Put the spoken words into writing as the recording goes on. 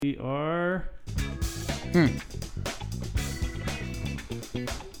We are...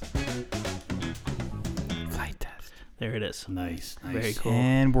 Flight test. There it is. Nice. Very cool.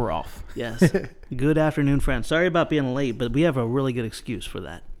 And we're off. Yes. Good afternoon, friends. Sorry about being late, but we have a really good excuse for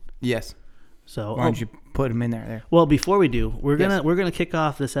that. Yes. So, Why don't you put them in there? well, before we do, we're Yes. gonna kick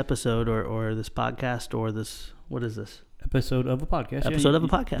off this episode or this podcast or this, what is this? Episode of a podcast. Episode of a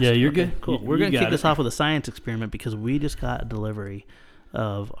podcast. Yeah, you're Okay, good. Cool. You- We're you gonna got kick this it. off with a science experiment because we just got a delivery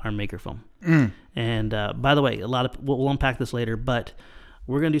of our maker foam. And by the way, we'll unpack this later, but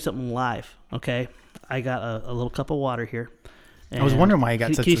we're gonna do something live. Okay, I got a little cup of water here. I was wondering why you got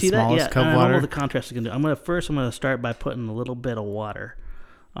Can such you the see that? smallest Yeah, cup of I don't know water. what the contrast is gonna do. I'm gonna start by putting a little bit of water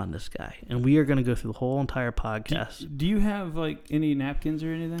on this guy, and we are gonna go through the whole entire podcast. Do you have like any napkins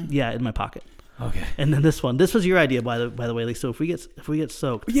or anything? Yeah, in my pocket. Okay. And then this was your idea, by the way, Lee. So if we get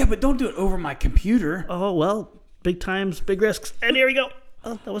soaked, Yeah, but don't do it over my computer. oh well, big times, big risks. And here we go.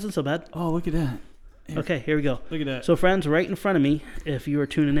 Oh, that wasn't so bad. Oh, look at that. Okay, here we go. Look at that. So friends, right in front of me, if you are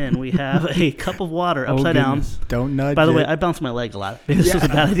tuning in, we have a cup of water upside down. goodness. Don't nudge By the way, it. I bounced my leg a lot. Maybe this was a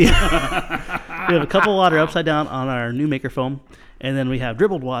bad idea. We have a cup of water upside down on our new maker foam, and then we have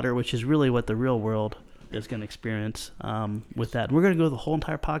dribbled water, which is really what the real world is going to experience with that. We're going to go the whole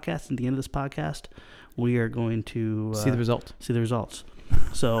entire podcast. At the end of this podcast, we are going to See the result. see the results.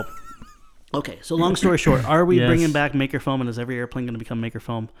 So, okay. So long story short, are we Yes. bringing back maker foam, and is every airplane going to become maker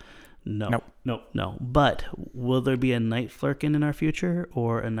foam? No. Nope. Nope. No. But will there be a night flirkin in our future,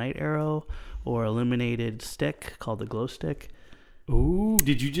 or a night arrow, or illuminated stick called the glow stick? Ooh,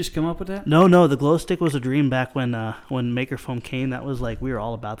 did you just come up with that? No. The glow stick was a dream back when maker foam came. That was like we were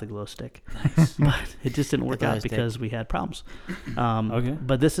all about the glow stick, but it just didn't work glow out stick. because we had problems. Okay.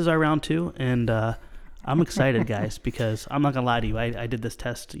 But this is our round 2, and I'm excited, guys, because I'm not gonna lie to you. I did this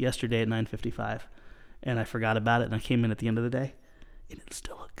test yesterday at 9:55, and I forgot about it, and I came in at the end of the day, and it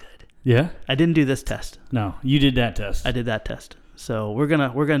still looked good. Yeah? I didn't do this test. No, you did that test. I did that test. So we're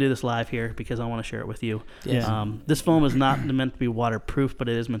gonna do this live here because I want to share it with you. Yeah. This foam is not meant to be waterproof, but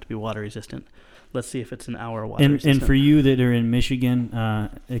it is meant to be water resistant. Let's see if it's an hour water resistant. And for you that are in Michigan,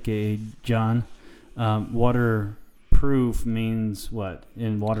 aka John, waterproof means what?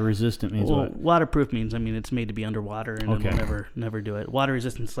 And water resistant means what? Waterproof means, it's made to be underwater, and Okay. it will never do it. Water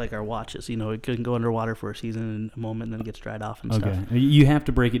resistant is like our watches. It can go underwater for a season and a moment, and then it gets dried off and Okay. stuff. You have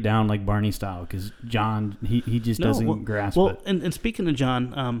to break it down like Barney style because John, he just doesn't grasp it. And speaking of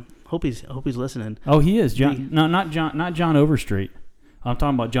John, hope he's listening. Oh, he is. John. No, not John Overstreet. I'm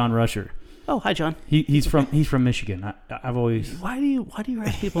talking about John Rusher. Oh, hi, John. He's from Michigan. I've always Why do you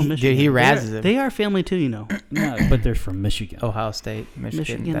razz people in Michigan? Dude, he razzes him. They are family too, no, but they're from Michigan. Ohio State, Michigan.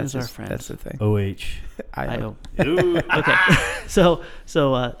 Michigan that's is our just- friends. That's the thing. OH. I Okay. So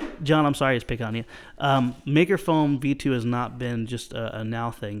John, I'm sorry to pick on you. Maker Foam V2 has not been just a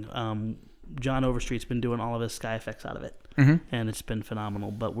now thing. John Overstreet's been doing all of his sky effects out of it, and it's been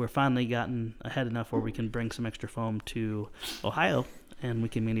phenomenal. But we're finally gotten ahead enough where we can bring some extra foam to Ohio, and we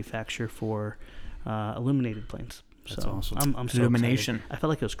can manufacture for illuminated planes. That's so awesome. I'm so Illumination. excited. I felt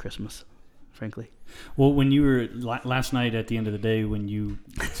like it was Christmas, frankly. Well, when you were last night at the end of the day, when you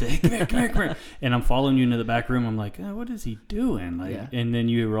said, hey, come here, and I'm following you into the back room, I'm like, oh, what is he doing? Like, Yeah. And then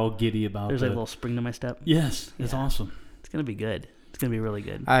you were all giddy about There's like a little spring to my step. Yes, it's Yeah. awesome. It's gonna be good. It's gonna be really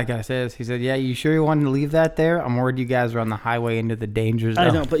good. I gotta say this. He said, "Yeah, you sure you wanted to leave that there? I'm worried you guys are on the highway into the danger zone." I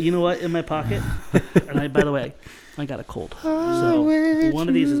know, but you know what? In my pocket, and by the way, I got a cold. So one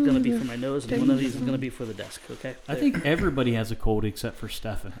of these is going to be for my nose, and one of these is going to be for the desk. Okay. I think everybody has a cold except for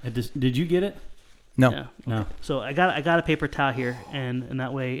Stefan. Did you get it? No. Yeah. No. So I got a paper towel here, and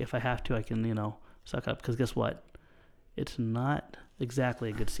that way, if I have to, I can suck up. Because guess what? It's not exactly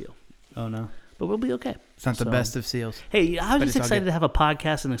a good seal, Oh, no. but we'll be okay. It's not the So- best of seals. Hey, I was But just it's all excited good. to have a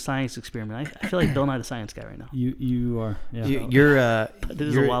podcast and a science experiment. I feel like Bill Nye the Science Guy right now. You are. Yeah. You're This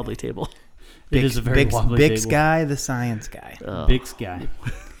is you're a wobbly table. It is a very wobbly Bix table. guy, the science guy. Oh, Bix guy.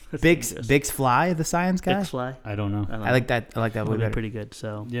 that's Bix dangerous. Bix Fly, the science guy. Bix Fly. I don't know. don't I like that. I like that That way would be better. pretty good.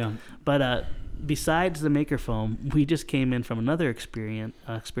 So. Yeah. But besides the maker foam, we just came in from another experiment,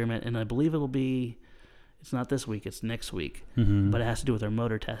 and I believe it's not this week, it's next week, but it has to do with our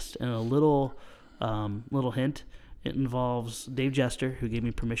motor test. And a little hint, it involves Dave Jester, who gave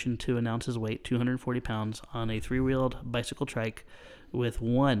me permission to announce his weight, 240 pounds, on a 3-wheeled bicycle trike with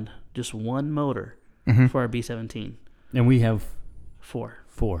just one motor for our B-17. And we have 4.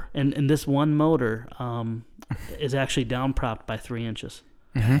 4. And this one motor is actually down propped by 3 inches.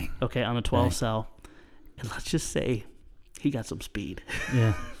 Okay, on a 12 cell. And let's just say he got some speed.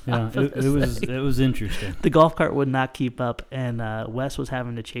 Yeah. It was interesting. The golf cart would not keep up, and Wes was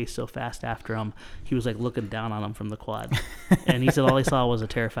having to chase so fast after him. He was like looking down on him from the quad, and he said all he saw was a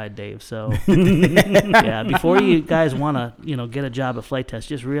terrified Dave. So, yeah, before you guys want to, get a job at Flight Test,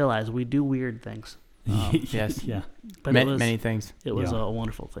 just realize we do weird things. Yes. Yeah. But many things. It was a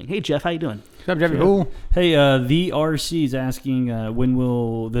wonderful thing. Hey, Jeff, how you doing? What's up, Jeffrey? Cool. Hey, the RC is asking when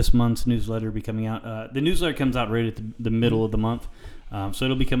will this month's newsletter be coming out? The newsletter comes out right at the middle of the month, so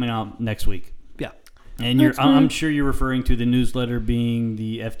it'll be coming out next week. Yeah. And I'm sure you're referring to the newsletter being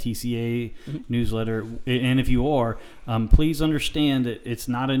the FTCA newsletter. And if you are, please understand that it's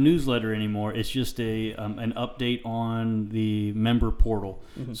not a newsletter anymore. It's just an update on the member portal.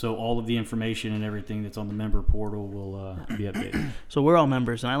 Mm-hmm. So all of the information and everything that's on the member portal will be updated. So we're all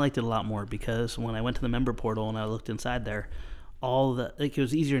members, and I liked it a lot more because when I went to the member portal and I looked inside there, it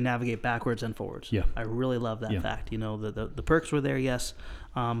was easier to navigate backwards and forwards. Yeah. I really love that fact. The perks were there, yes,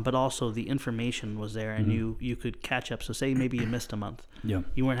 but also the information was there, and you could catch up. So say maybe you missed a month. Yeah.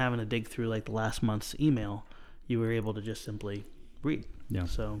 You weren't having to dig through like the last month's email. You were able to just simply read. Yeah.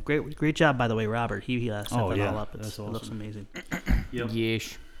 So great job, by the way, Robert. He set that all up. That's awesome. It looks amazing. Yep.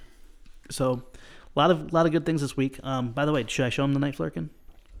 Yeesh. So a lot of good things this week. By the way, should I show him the Night Flirkin?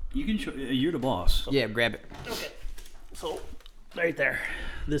 You can show. You're the boss. Yeah, grab it. Okay. So. Right there.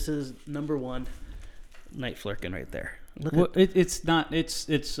 This is number 1 Night Flirkin right there. It's not.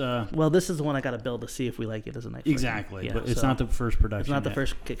 It's. Well, this is the one I got to build to see if we like it as a Night Flirkin. Exactly, but it's not the first production. It's not the yet.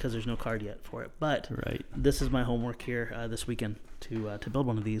 first kit because there's no card yet for it. But right. This is my homework here this weekend to build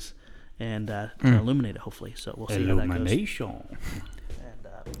one of these and to illuminate it. Hopefully, so we'll see how that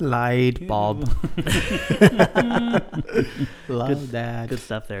goes. Light bulb. Love that. Good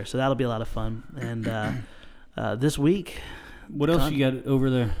stuff there. So that'll be a lot of fun. And this week. What else you got over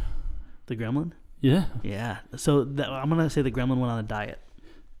there? The Gremlin? Yeah. Yeah. So I'm going to say the Gremlin went on a diet.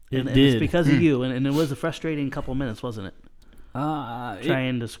 And did. It's because of you. And it was a frustrating couple minutes, wasn't it?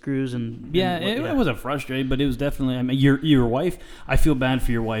 Trying to screws and... It wasn't frustrating, but it was definitely... I mean, your wife... I feel bad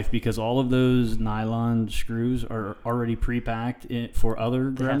for your wife because all of those nylon screws are already pre-packed for other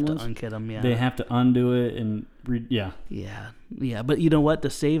Gremlins. They have to unkit them, yeah. They have to undo it and... Yeah, but you know what?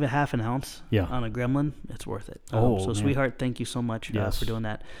 To save a half an ounce on a Gremlin, it's worth it. Sweetheart, thank you so much for doing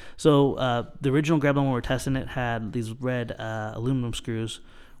that. So the original Gremlin, when we were testing it, had these red aluminum screws.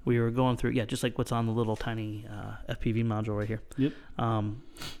 We were going through, just like what's on the little tiny FPV module right here. Yep.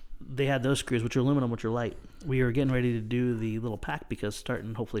 They had those screws, which are aluminum, which are light. We were getting ready to do the little pack because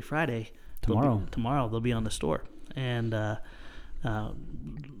starting hopefully Friday, tomorrow they'll be on the store. And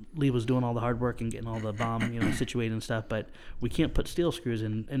Lee was doing all the hard work and getting all the bomb, situated and stuff, but we can't put steel screws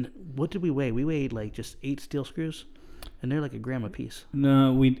in. And what did we weigh? We weighed like just 8 steel screws, and they're like a gram a piece.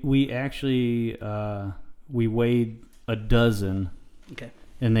 No, we actually we weighed a dozen. Okay.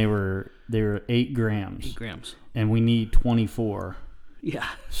 And they were 8 grams. 8 grams. And we need 24. Yeah.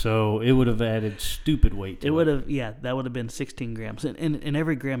 So it would have added stupid weight to it. It would have, that would have been 16 grams. And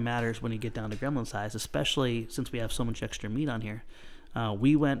every gram matters when you get down to Gremlin size, especially since we have so much extra meat on here.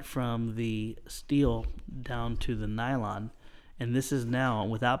 We went from the steel down to the nylon, and this is now,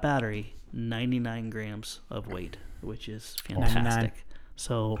 without battery, 99 grams of weight, which is fantastic. 99.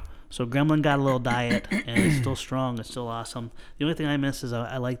 So Gremlin got a little diet, and it's still strong. It's still awesome. The only thing I miss is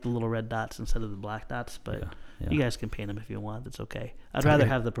I like the little red dots instead of the black dots, but you guys can paint them if you want. That's okay. I'd rather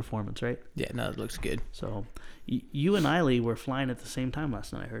have the performance, right? Yeah, no, it looks good. So you and Eiley were flying at the same time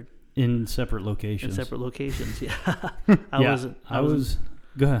last night, I heard. In separate locations. Yeah. I was.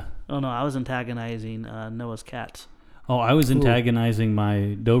 Go ahead. Oh, no, I was antagonizing Noah's cats. Oh, I was antagonizing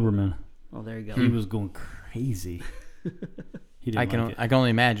my Doberman. Oh, there you go. He was going crazy. I can only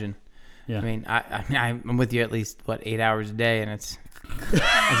imagine. Yeah. I mean, I'm with you at least 8 hours a day, and it's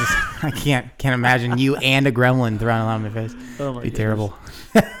I can't imagine you and a Gremlin throwing around my face. Oh my! Be terrible.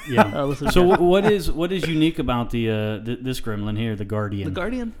 Yeah. So what is unique about the this Gremlin here, the Guardian? The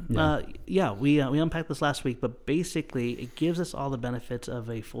Guardian. We unpacked this last week, but basically it gives us all the benefits of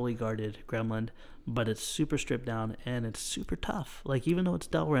a fully guarded Gremlin, but it's super stripped down and it's super tough. Like, even though it's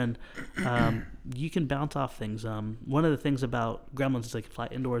Delrin, you can bounce off things. One of the things about Gremlins is they can fly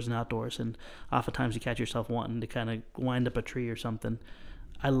indoors and outdoors, and oftentimes you catch yourself wanting to kind of wind up a tree or something.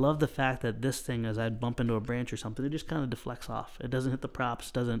 I love the fact that this thing, as I'd bump into a branch or something, it just kind of deflects off. It doesn't hit the props,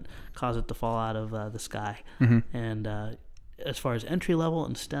 doesn't cause it to fall out of the sky. Mm-hmm. And as far as entry level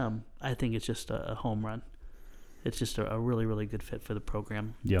and STEM, I think it's just a home run. It's just a really, really good fit for the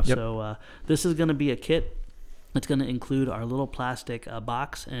program. Yeah. Yep. So this is going to be a kit. It's going to include our little plastic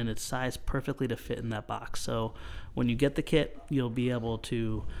box, and it's sized perfectly to fit in that box. So when you get the kit, you'll be able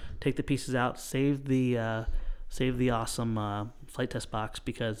to take the pieces out, save the save the awesome flight test box,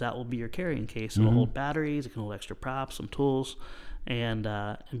 because that will be your carrying case. It'll hold batteries, it can hold extra props, some tools, and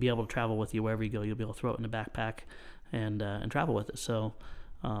be able to travel with you wherever you go. You'll be able to throw it in a backpack and travel with it. So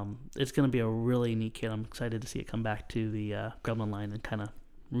it's going to be a really neat kit. I'm excited to see it come back to the Gremlin line and kind of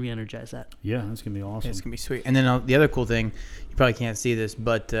re-energize that. Yeah, that's going to be awesome. It's going to be sweet. And then the other cool thing, you probably can't see this,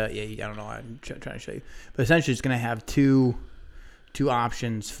 but I don't know. I'm trying to show you. But essentially, it's going to have two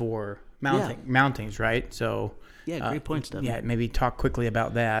options for mountings, right? So yeah, great point, Steph. Yeah, maybe talk quickly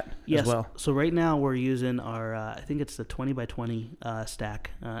about that as well. So right now we're using our, I think it's the 20 by 20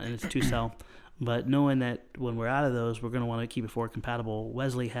 stack, and it's 2-cell. But knowing that when we're out of those, we're going to want to keep it forward compatible.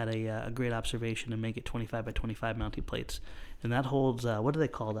 Wesley had a great observation to make it 25 by 25 mounting plates, and that holds. What do they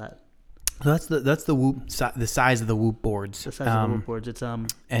call that? So that's the Whoop the size of the Whoop boards. The size of the Whoop boards. It's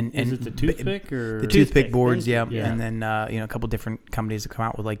and is it the toothpick or the toothpick boards? Yeah. Yeah. And then a couple different companies have come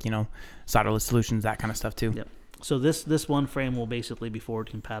out with solderless solutions, that kind of stuff too. Yep. So this one frame will basically be forward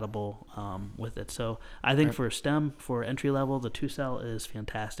compatible with it. So I think for STEM, for entry level, the 2-cell is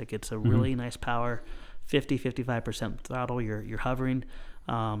fantastic. It's a really nice power, 50-55% throttle. You're hovering.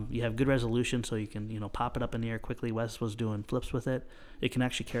 You have good resolution, so you can pop it up in the air quickly. Wes was doing flips with it. It can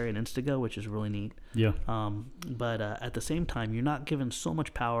actually carry an Instago, which is really neat. Yeah. But at the same time, you're not given so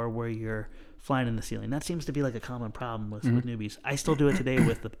much power where you're flying in the ceiling. That seems to be like a common problem with newbies. I still do it today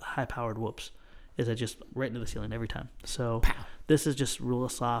with the high-powered Whoops. Is I just right into the ceiling every time. So this is just real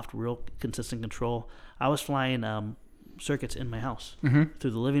soft, real consistent control. I was flying circuits in my house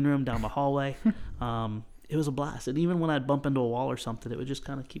through the living room, down the hallway. It was a blast. And even when I'd bump into a wall or something, it would just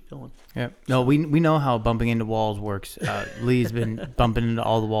kind of keep going. Yeah. No, we know how bumping into walls works. Lee's been bumping into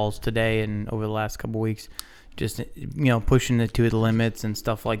all the walls today and over the last couple of weeks. Just pushing it to the limits and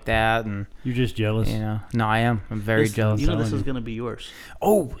stuff like that, and you're just jealous. No, I am. I'm very jealous. This is going to be yours.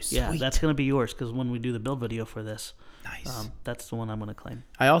 Oh, sweet. Yeah, that's going to be yours because when we do the build video for this, nice. That's the one I'm going to claim.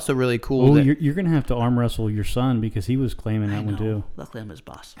 I also really cool. Oh, you're going to have to arm wrestle your son because he was claiming that one too. Luckily, I'm his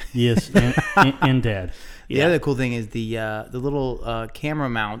boss. Yes, and dad. The other cool thing is the little camera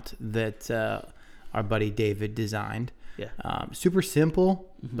mount that our buddy David designed. Yeah. Super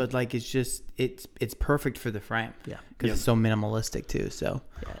simple, but it's perfect for the frame. Yeah. Because it's so minimalistic too. So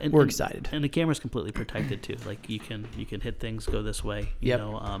we're excited. And the camera's completely protected too. Like you can hit things, go this way.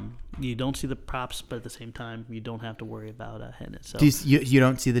 You don't see the props, but at the same time, you don't have to worry about hitting it. So you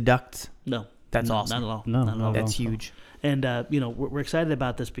don't see the ducts? No. That's awesome. Not at all. No, not at all. That's huge. And we're excited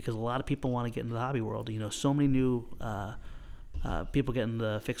about this because a lot of people want to get into the hobby world. So many new people get into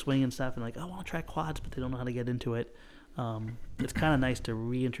the fixed wing and stuff, and I want to try quads, but they don't know how to get into it. It's kind of nice to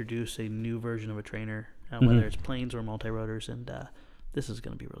reintroduce a new version of a trainer, whether it's planes or multi-rotors, and this is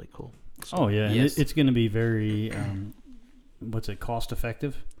going to be really cool. So, it's going to be very, cost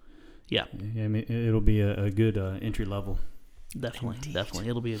effective? Yeah. I mean, it'll be a good entry level. Definitely.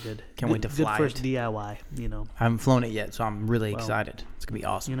 It'll be a good. Can't wait to fly good first it. DIY. I haven't flown it yet, so I'm really excited. It's gonna be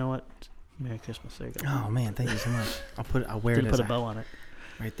awesome. You know what? Merry Christmas. There you go. Oh man, thank you so much. I'll wear it. Put a bow on it.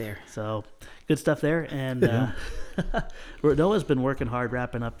 Right there. So good stuff there. And Noah's been working hard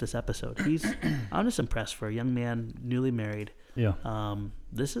wrapping up this episode. I'm just impressed for a young man newly married. Yeah.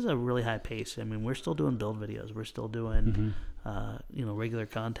 This is a really high pace. I mean, we're still doing build videos. We're still doing regular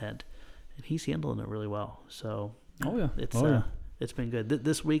content, and he's handling it really well. So it's been good.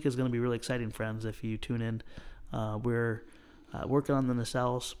 This week is going to be really exciting, friends. If you tune in, we're working on the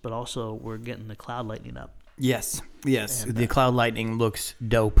nacelles, but also we're getting the Cloud Lightning up. Yes. And, the Cloud Lightning looks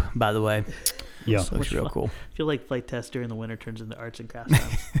dope, by the way. Yeah. Looks real cool. I feel like flight test during the winter turns into arts and crafts now.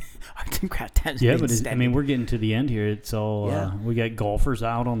 Arts and crafts. Yeah, but we're getting to the end here. It's all we got golfers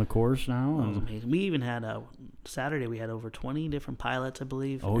out on the course now. That was amazing. We even had Saturday. We had over 20 different pilots, I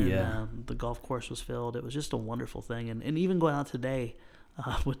believe. Oh, and, the golf course was filled. It was just a wonderful thing. And even going out today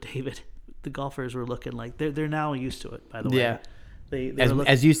with David, the golfers were looking like they're now used to it. By the way. Yeah. They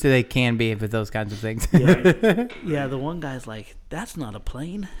as used to they can be with those kinds of things. Yeah, the one guy's like, "That's not a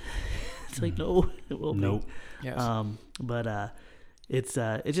plane." It's like, no, it will be. Nope. Yes. But it's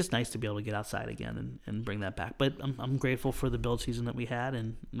just nice to be able to get outside again and bring that back. But I'm grateful for the build season that we had,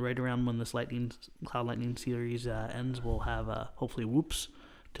 and right around when this Cloud Lightning series ends, we'll have hopefully Whoops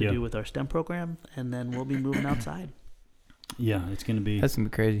to do with our STEM program, and then we'll be moving outside. Yeah, it's gonna be. That's gonna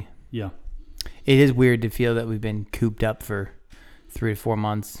be crazy. Yeah. It is weird to feel that we've been cooped up for 3 to 4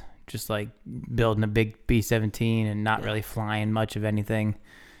 months, just like building a big B-17 and not really flying much of anything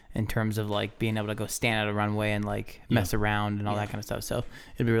in terms of like being able to go stand at a runway and like mess around and all that kind of stuff. So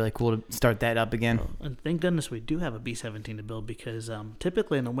it'd be really cool to start that up again. And thank goodness we do have a B-17 to build because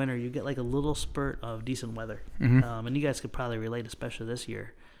typically in the winter you get like a little spurt of decent weather. And you guys could probably relate, especially this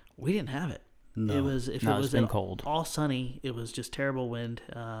year. We didn't have it. No. It was if No, it it's was been cold. all sunny, it was just terrible wind,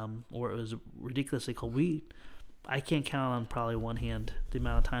 or it was ridiculously cold. I can't count on probably one hand the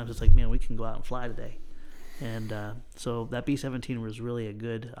amount of times it's like, man, we can go out and fly today. And so that B-17 was really a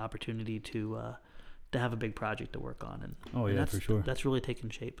good opportunity to have a big project to work on. And for sure. That's really taken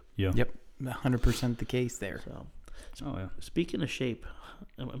shape. Yeah. Yep, 100% the case there. So, Oh, yeah. speaking of shape,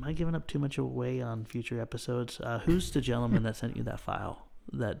 am I giving up too much away on future episodes? Who's the gentleman that sent you that file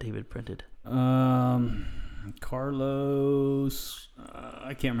that David printed? Carlos.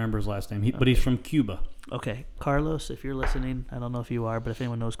 I can't remember his last name, but he's from Cuba. Okay, Carlos, if you're listening, I don't know if you are, but if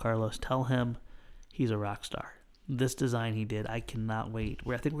anyone knows Carlos, tell him he's a rock star. This design he did, I cannot wait.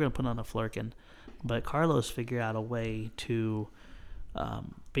 I think we're going to put on a Flurkin, but Carlos figured out a way to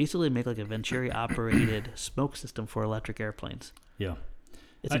basically make like a Venturi-operated smoke system for electric airplanes. Yeah.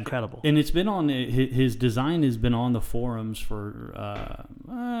 It's incredible. And it's been on, his design has been on the forums for,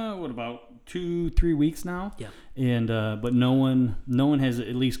 what, about 2-3 weeks now? Yeah. And, but no one has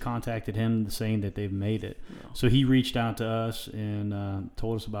at least contacted him saying that they've made it. No. So he reached out to us and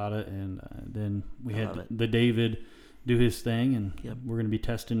told us about it. And then we had the David do his thing, and we're going to be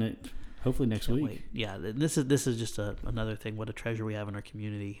testing it hopefully next week. Wait. Yeah, this is just another thing. What a treasure we have in our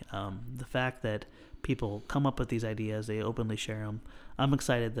community. The fact that people come up with these ideas, they openly share them. I'm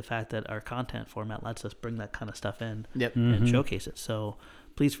excited the fact that our content format lets us bring that kind of stuff in and showcase it. So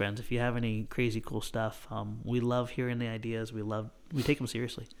please, friends, if you have any crazy cool stuff, we love hearing the ideas. We take them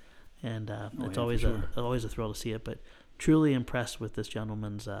seriously, and it's always a thrill to see it. But truly impressed with this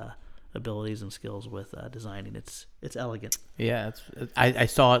gentleman's abilities and skills with designing. It's elegant. Yeah, I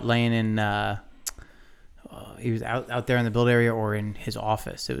saw it laying in. He was out there in the build area or in his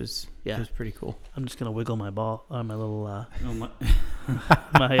office. It was pretty cool. I'm just gonna wiggle my ball, my little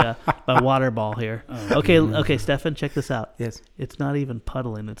my water ball here. Okay, Stefan, check this out. Yes, it's not even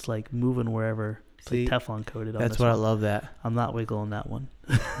puddling. It's like moving wherever. It's See, like Teflon coated. That's what I love. That I'm not wiggling that one.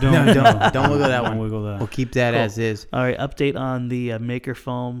 Don't wiggle that Don't one. Wiggle that. We'll keep that as is. All right, update on the Maker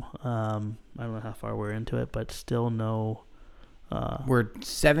Foam. I don't know how far we're into it, but still no. We're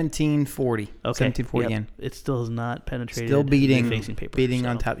 1740. Okay. 1740 in. It still has not penetrated. Still beating the facing paper. Beating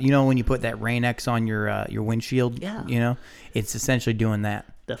on top. You know when you put that Rain-X on your windshield? Yeah. You know? It's essentially doing that.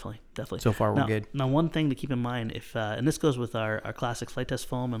 Definitely. So far we're good. Now, one thing to keep in mind, if and this goes with our classic flight test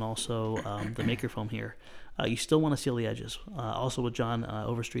foam and also the Maker Foam here, you still want to seal the edges. Also with John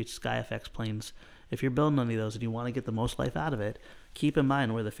Overstreet's SkyFX planes, if you're building any of those and you want to get the most life out of it, keep in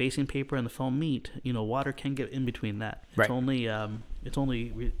mind where the facing paper and the foam meet, water can get in between that. Right. It's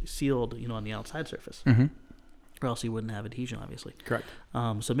only sealed, on the outside surface. Mm-hmm. Or else you wouldn't have adhesion, obviously. Correct.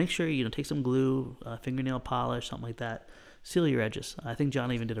 So make sure take some glue, fingernail polish, something like that. Seal your edges. I think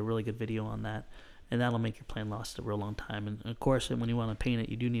John even did a really good video on that, and that'll make your plane last a real long time. And of course, when you want to paint it,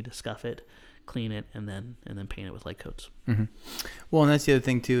 you do need to scuff it, clean it, and then paint it with light coats. Mm-hmm. Well, and that's the other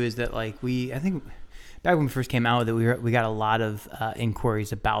thing too is that I think back when we first came out with it, we got a lot of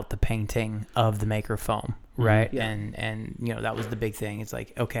inquiries about the painting of the Maker Foam, right? Yeah. And that was the big thing. It's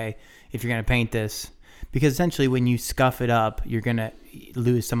like, okay, if you're gonna paint this, because essentially when you scuff it up, you're gonna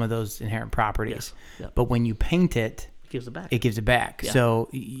lose some of those inherent properties. Yes. Yep. But when you paint it, it gives it back. Yeah. Yeah. So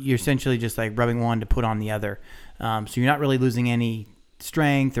you're essentially just like rubbing one to put on the other. So you're not really losing any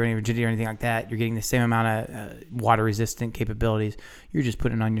strength or any rigidity or anything like that. You're getting the same amount of water resistant capabilities. You're just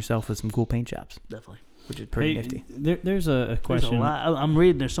putting it on yourself with some cool paint jobs. Definitely. Which is pretty nifty. There's a question. There's a lot. I'm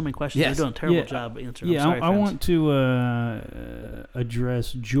reading. There's so many questions. Yes. You're doing a terrible job answering. Yeah, I'm sorry, I want to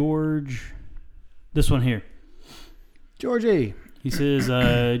address George. This one here. Georgie. He says,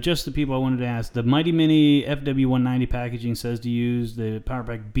 just the people I wanted to ask. The Mighty Mini FW190 packaging says to use the Power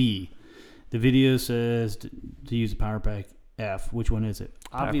Pack B. The video says to use the Power Pack F. Which one is it?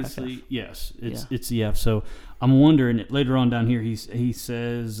 Power Obviously, Pack F. yes, it's the F. So I'm wondering, later on down here, he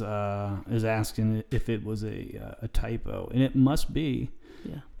says, is asking if it was a typo. And it must be.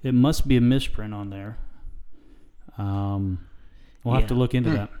 Yeah. It must be a misprint on there. We'll have to look into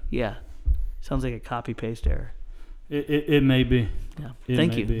that. Yeah. Sounds like a copy-paste error. It may be. Yeah. It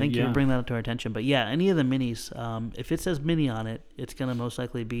Thank may you. be, Thank you yeah. for bringing that up to our attention. But yeah, any of the minis, if it says mini on it, it's going to most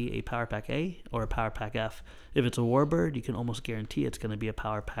likely be a Power Pack A or a Power Pack F. If it's a Warbird, you can almost guarantee it's going to be a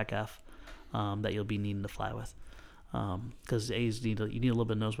Power Pack F that you'll be needing to fly with. Because A's you need a little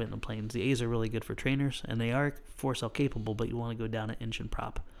bit of nose weight in the planes. The A's are really good for trainers, and they are 4-cell capable, but you want to go down an inch in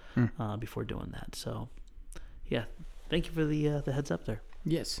prop before doing that. So, yeah, thank you for the heads up there.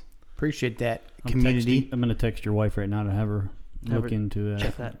 Yes. Appreciate that community. I'm going to text your wife right now to have her look into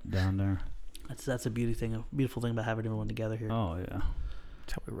check that down there. That's a beautiful thing about having everyone together here. Oh yeah,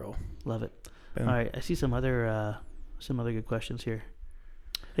 that's how we roll. Love it. Boom. All right, I see some other good questions here.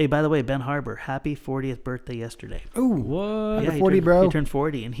 Hey, by the way, Ben Harbor, happy 40th birthday yesterday. Ooh, What? Happy 40, bro. He turned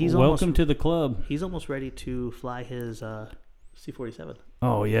 40, and he's Welcome to the club. He's almost ready to fly his C-47.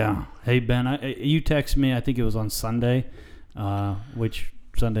 Oh yeah. Hey Ben, you text me. I think it was on Sunday, which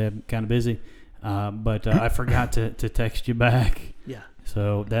Sunday I'm kind of busy, but I forgot to text you back. Yeah.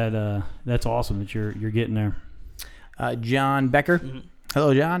 So that's awesome that you're getting there. John Becker. Mm-hmm.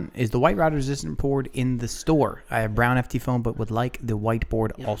 Hello, John. Is the white rod resistant board in the store? I have brown FT foam, but would like the white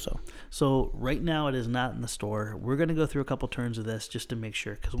board also. So right now it is not in the store. We're going to go through a couple turns of this just to make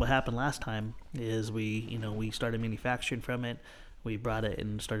sure, because what happened last time is we started manufacturing from it, we brought it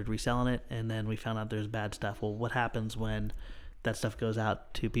and started reselling it, and then we found out there's bad stuff. Well, what happens when that stuff goes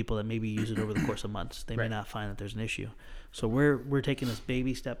out to people that maybe use it over the course of months? They may not find that there's an issue. So we're taking this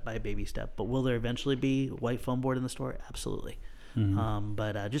baby step by baby step. But will there eventually be white foam board in the store? Absolutely. Mm-hmm.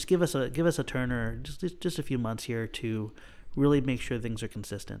 But just give us a turn, or just a few months here to really make sure things are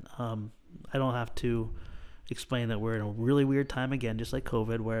consistent. I don't have to explain that we're in a really weird time again, just like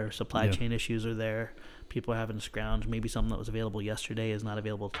COVID, where supply chain issues are there. People are having to scrounge. Maybe something that was available yesterday is not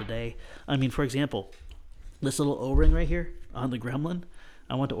available today. I mean, for example, this little O-ring right here on the Gremlin,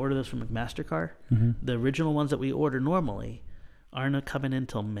 I want to order this from McMaster-Carr. Mm-hmm. The original ones that we order normally aren't coming in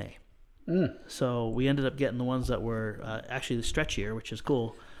until May. So we ended up getting the ones that were actually the stretchier, which is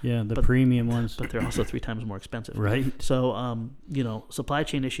cool. Yeah, the premium ones. But they're also 3 times more expensive. Right. So, supply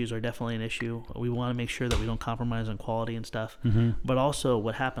chain issues are definitely an issue. We want to make sure that we don't compromise on quality and stuff. Mm-hmm. But also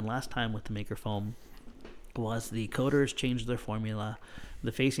what happened last time with the Maker Foam was the coaters changed their formula.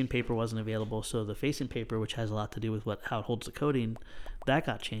 The facing paper wasn't available. So the facing paper, which has a lot to do with how it holds the coating, that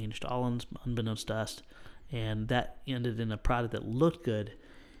got changed, all unbeknownst to us. And that ended in a product that looked good,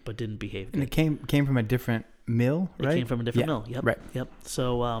 but didn't behave good. And it came from a different mill, right? It came from a different mill. Yep. Right. Yep.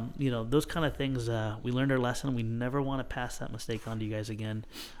 So, those kind of things, we learned our lesson. We never want to pass that mistake on to you guys again.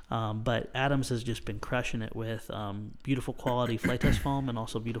 But Adams has just been crushing it with beautiful quality flight test foam and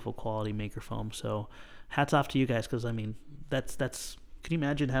also beautiful quality Maker Foam. So, hats off to you guys, because I mean, that's. Can you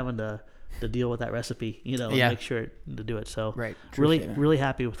imagine having to deal with that recipe? And make sure to do it. So, right. Really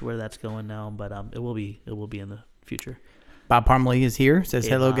happy with where that's going now. But it will be in the future. Bob Parmalee is here. Says,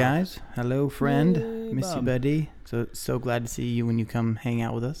 hey, hello, Bob. Guys. Hello, friend. Hey, Miss you, Bob. buddy. So glad to see you when you come hang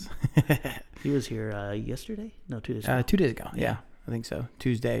out with us. He was here yesterday? No, 2 days ago. 2 days ago. Yeah, I think so.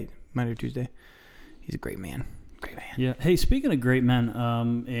 Monday or Tuesday. He's a great man. Great man. Yeah. Hey, speaking of great men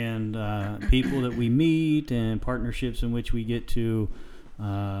and people that we meet and partnerships in which we get to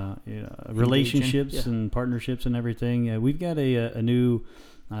relationships and partnerships and everything, we've got a new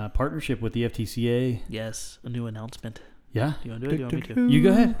partnership with the FTCA. Yes, a new announcement. Yeah. Do you want to do it? Do you want me to? You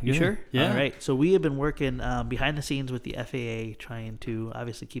go ahead. You sure? Yeah. All right. So we have been working behind the scenes with the FAA, trying to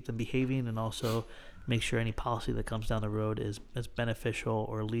obviously keep them behaving and also make sure any policy that comes down the road is beneficial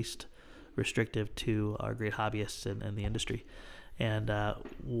or least restrictive to our great hobbyists in the industry. And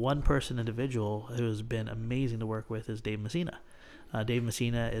one individual who has been amazing to work with is Dave Messina. Dave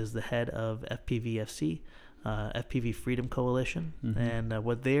Messina is the head of FPVFC, FPV Freedom Coalition, and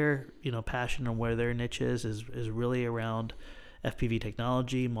what their passion and where their niche is really around FPV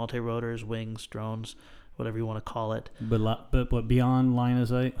technology, multi-rotors, wings, drones, whatever you want to call it. But what beyond line of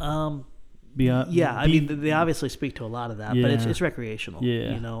sight? I mean they obviously speak to a lot of that, but it's recreational.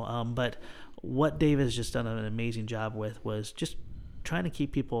 Yeah. But what Dave has just done an amazing job with was just trying to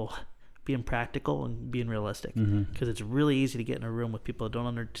keep people being practical and being realistic, because it's really easy to get in a room with people that don't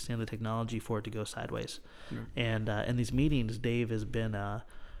understand the technology for it to go sideways. And in these meetings, Dave has been a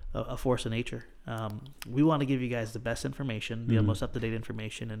force of nature. We want to give you guys the best information, the most up-to-date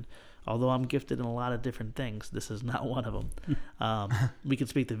information, and although I'm gifted in a lot of different things, this is not one of them. We can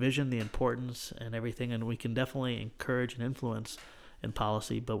speak the vision, the importance, and everything, and we can definitely encourage and influence in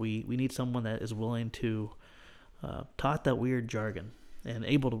policy, but we need someone that is willing to talk that weird jargon and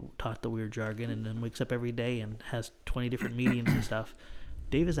able to talk the weird jargon, and then wakes up every day and has 20 different meetings and stuff.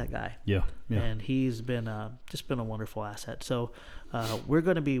 Dave is that guy. Yeah. And he's been just been a wonderful asset. So we're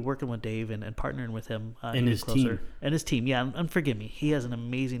going to be working with Dave and partnering with him and his team. And his team, yeah. And forgive me, he has an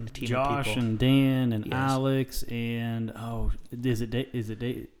amazing team of people. Josh and Dan and Alex and is it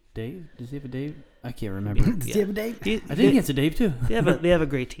Dave? Dave? Does he have a Dave? I can't remember. Does he have a Dave? I think he has a Dave too. They have a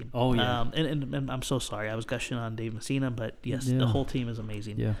great team. Oh yeah. And I'm so sorry, I was gushing on Dave Messina, but yes, the whole team is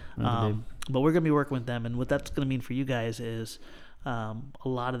amazing. Yeah. But we're going to be working with them, and what that's going to mean for you guys is a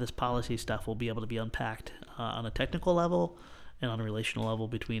lot of this policy stuff will be able to be unpacked on a technical level and on a relational level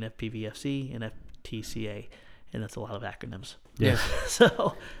between FPVFC and FTCA. and that's a lot of acronyms. Yeah.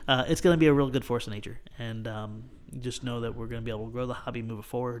 So it's going to be a real good force of nature, and just know that we're going to be able to grow the hobby, move it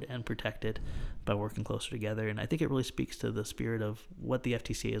forward, and protect it by working closer together. And I think it really speaks to the spirit of what the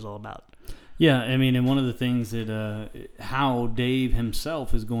FTCA is all about. Yeah, I mean, and one of the things that how Dave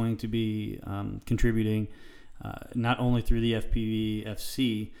himself is going to be contributing, not only through the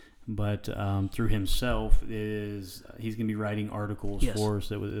FPVFC, but through himself, is he's going to be writing articles for us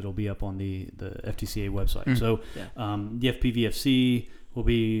that it'll be up on the FTCA website. So the FPVFC will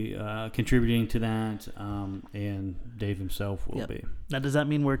be contributing to that, and Dave himself will be. Now, does that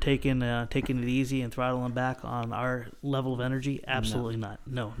mean we're taking it easy and throttling back on our level of energy? Absolutely not.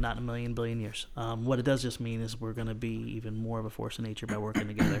 No, not in a million billion years. What it does just mean is we're going to be even more of a force of nature by working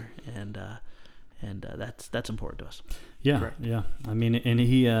together, and that's important to us. Yeah, Correct. Yeah. I mean, and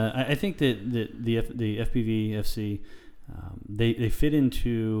he, I think that the FPVFC, they fit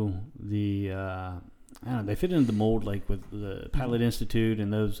into the. I don't know, they fit into the mold like with the Pilot Institute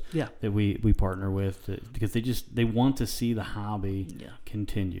and those that we partner with because they want to see the hobby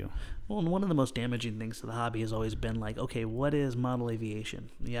continue. Well, and one of the most damaging things to the hobby has always been like, okay, what is model aviation?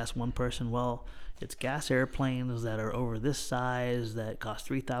 You ask one person, well, it's gas airplanes that are over this size that cost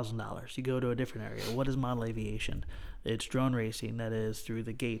 $3,000. You go to a different area. What is model aviation? It's drone racing that is through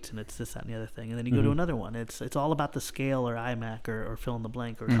the gates, and it's this, that, and the other thing. And then you go to another one. It's all about the scale or IMAC or fill in the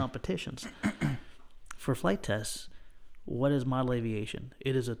blank or competitions. For flight tests, what is model aviation?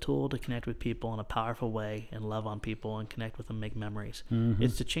 It is a tool to connect with people in a powerful way and love on people and connect with them, make memories.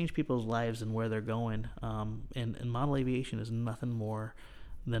 It's to change people's lives and where they're going. And model aviation is nothing more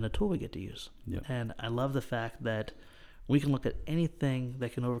than a tool we get to use. Yep. And I love the fact that we can look at anything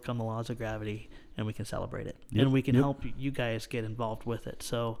that can overcome the laws of gravity and we can celebrate it. Yep. And we can help you guys get involved with it.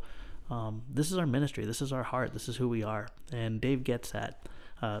 So this is our ministry. This is our heart. This is who we are. And Dave gets that.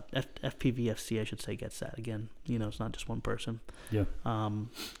 FPVFC, I should say, gets that. Again, it's not just one person. Yeah.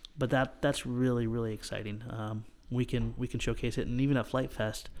 But that's really, really exciting. We can showcase it, and even at Flight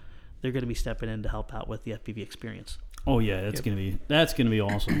Fest, they're going to be stepping in to help out with the FPV experience. Oh yeah, that's gonna be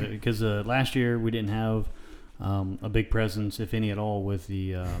awesome because last year we didn't have a big presence, if any at all, with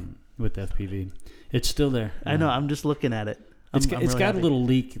the FPV. It's still there. I know. I'm just looking at it. It's really got happy. a little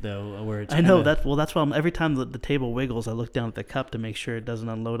leak though, where it's. I know that's why every time the table wiggles, I look down at the cup to make sure it doesn't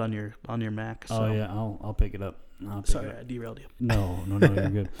unload on your Mac. So. Oh yeah, I'll pick it up. Sorry, I derailed you. No, you're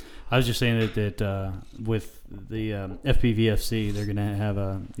good. I was just saying that with the FPVFC, they're gonna have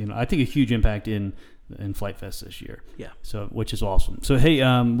I think a huge impact in Flight Fest this year. Yeah. So which is awesome. So hey,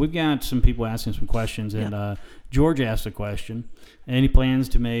 we've got some people asking some questions, and George asked a question. Any plans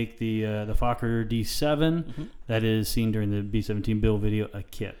to make the Fokker D7 that is seen during the B-17 build video a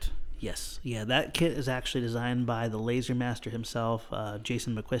kit? Yes. Yeah, that kit is actually designed by the laser master himself,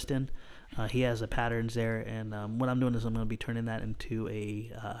 Jason McQuiston. He has the patterns there, and what I'm doing is I'm going to be turning that into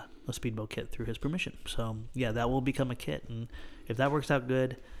a speedboat kit through his permission. So yeah, that will become a kit, and if that works out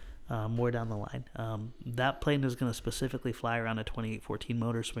good, more down the line. That plane is going to specifically fly around a 2814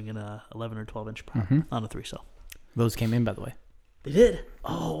 motor, swinging a 11 or 12 inch prop on a 3-cell. Those came in, by the way. They did.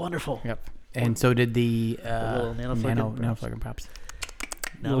 Oh, wonderful. Yep. And so did the little nanoflare props.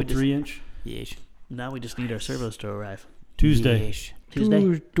 Now little 3-inch. Yeesh. Now we just need our servos to arrive. Tuesday. Yeesh. Tuesday.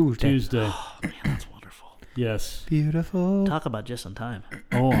 Oh man, that's wonderful. Yes. Beautiful. Talk about just in time.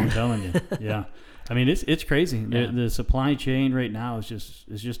 Oh, I'm telling you. Yeah. I mean, it's crazy. Yeah. The supply chain right now is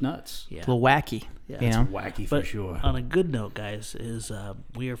just nuts. Yeah. It's a little wacky. Yeah. You know? Wacky But for sure. on a good note, guys, is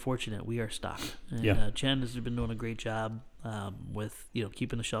we are fortunate. We are stocked. And Chen has been doing a great job with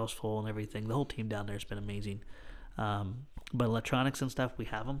keeping the shelves full and everything. The whole team down there has been amazing. But electronics and stuff, we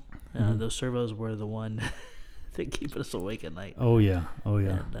have them. Those servos were the one that keep us awake at night. Oh yeah.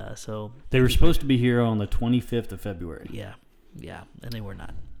 And so They were supposed to be here on the 25th of February. yeah, and they were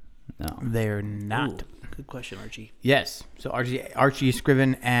not. No. They're not. Ooh, good question, Archie. Yes. So Archie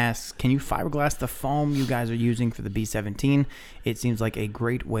Scriven asks, can you fiberglass the foam you guys are using for the B-17? It seems like a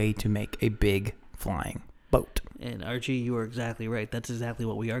great way to make a big flying boat. And Archie, you are exactly right. That's exactly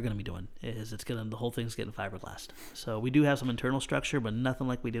what we are going to be doing. The whole thing's getting fiberglassed. So we do have some internal structure, but nothing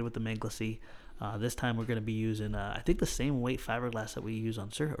like we did with the Meglacy. This time we're going to be using, I think, the same weight fiberglass that we use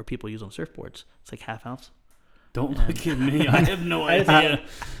on people use on surfboards. It's like half ounce. Don't look at me. I have no idea.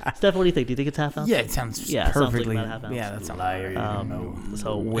 Steph, what do you think? Do you think it's half ounce? Yeah, it sounds it sounds like perfectly. about half ounce. Yeah, that's a liar.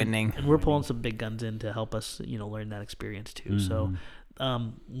 So winning. And we're pulling some big guns in to help us, learn that experience too. So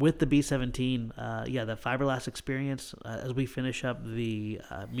with the B-17, the fiberglass experience, as we finish up the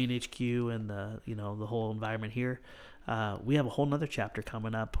Mean HQ and the whole environment here, we have a whole nother chapter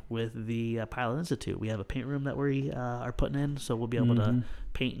coming up with the Pilot Institute. We have a paint room that we are putting in, so we'll be able to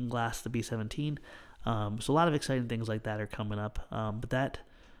paint and glass the B-17. So a lot of exciting things like that are coming up. But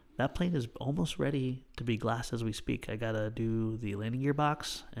that plane is almost ready to be glassed as we speak. I gotta do the landing gear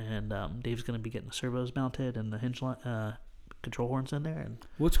box, and Dave's gonna be getting the servos mounted and the hinge control horns in there. And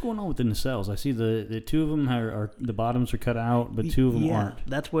what's going on with the nacelles? I see the two of them are the bottoms are cut out, but two of them aren't.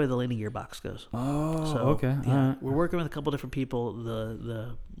 That's where the landing gear box goes. Oh, so, okay. Yeah, we're working with a couple different people.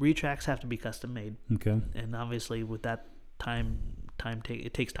 The retracts have to be custom made. Okay. And obviously with that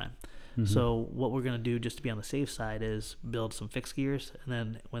it takes time. Mm-hmm. So what we're going to do, just to be on the safe side, is build some fixed gears, and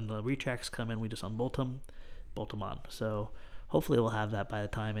then when the retracts come in, we just unbolt them, bolt them on. So hopefully we'll have that by the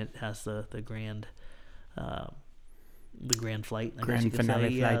time it has the grand flight. Grand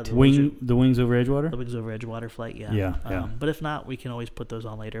finale flight. The wings over Edgewater? The wings over Edgewater flight, yeah. Yeah. But if not, we can always put those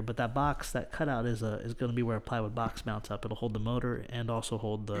on later. But that box, that cutout is going to be where a plywood box mounts up. It'll hold the motor and also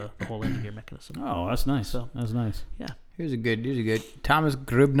hold the whole landing gear mechanism. Oh, that's nice. So, that's nice. Yeah. Here's a good. Thomas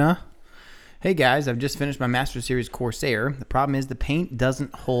Grubna. Hey guys, I've just finished my Master Series Corsair. The problem is the paint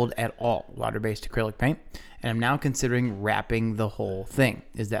doesn't hold at all, water-based acrylic paint, and I'm now considering wrapping the whole thing.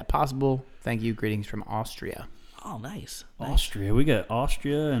 Is that possible? Thank you. Greetings from Austria. Oh, nice. Austria. We got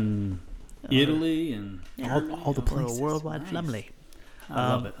Austria and Italy and all the places. A worldwide family.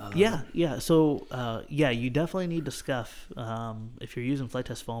 I love it. Yeah. So, you definitely need to scuff. If you're using flight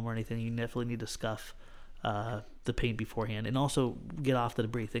test foam or anything, you definitely need to scuff the paint beforehand, and also get off the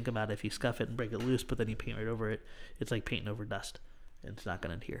debris. Think about it. If you scuff it and break it loose, but then you paint right over it, it's like painting over dust. It's not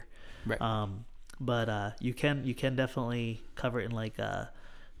going to adhere. Right. But you can definitely cover it in like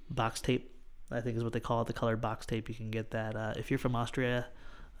box tape, I think is what they call it, the colored box tape. You can get that. If you're from Austria,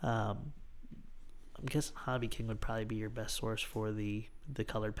 I'm guessing Hobby King would probably be your best source for the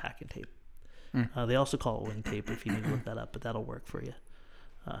colored packing tape. They also call it wing tape if you need to look that up, but that'll work for you.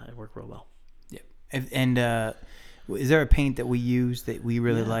 It worked real well. And is there a paint that we use that we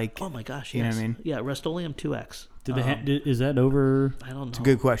really like? Oh my gosh, you yes. know what I mean? Yeah, Rust-Oleum 2X. Do they is that over? I don't know. It's a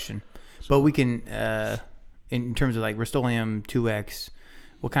good question. But we can, in terms of like Rust-Oleum 2X,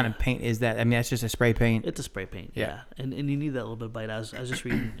 what kind of paint is that? I mean, that's just a spray paint. It's a spray paint, Yeah. And you need that little bit of bite. I was just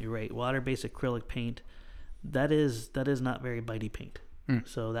reading, you're right, water-based acrylic paint, that is not very bitey paint.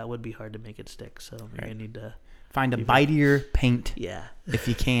 So that would be hard to make it stick. So you're going to need to find a bitier paint, yeah, if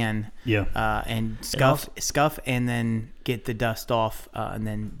you can. Yeah. And scuff, and then get the dust off, and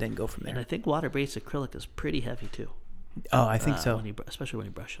then go from there. And I think water-based acrylic is pretty heavy too. Oh, I think so. Especially when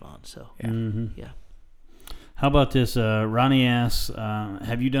you brush it on. So yeah. Mm-hmm. Yeah. How about this? Ronnie asks,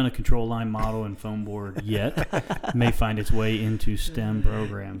 have you done a control line model in foam board yet? May find its way into STEM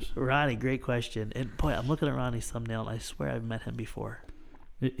programs. Ronnie, great question. And boy, I'm looking at Ronnie's thumbnail, and I swear I've met him before.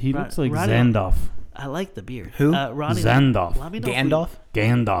 He looks like Ronnie, Zandoff. I like the beard. Who? Ronnie, Zandoff. Let me know Gandalf?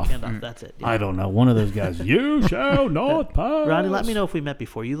 Gandalf. That's it. Yeah. I don't know. One of those guys. You shall not pass. Ronnie, let me know if we met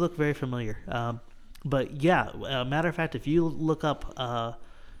before. You look very familiar. But yeah, matter of fact, if you look up,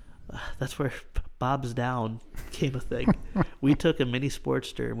 that's where Bob's Down became a thing. We took a mini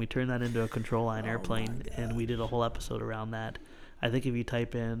Sportster and we turned that into a control line airplane, and we did a whole episode around that. I think if you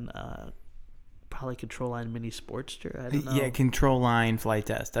type in probably control line mini Sportster, I don't know. Yeah, control line flight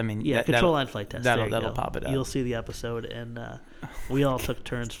test. I mean, yeah, control line flight test. That'll pop it up. You'll see the episode, and we all took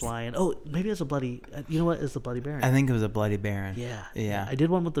turns flying. Oh, maybe it's a bloody. You know what is the Bloody Baron? I think it was a Bloody Baron. Yeah. I did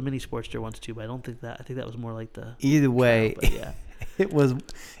one with the mini Sportster once too, but I don't think that. I think that was more like the. Either way, yeah.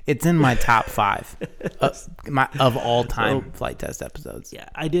 It's in my top 5 of all time flight test episodes. Yeah,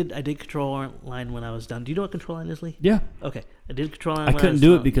 I did control line when I was done. Do you know what control line is, Lee? Yeah. Okay, I did control line. I couldn't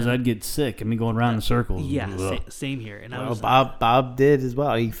do it because I'd get sick. I mean, going around in circles. Yeah, same here. And I was Bob did as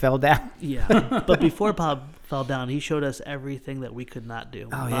well. He fell down. Yeah, but before Bob fell down, he showed us everything that we could not do.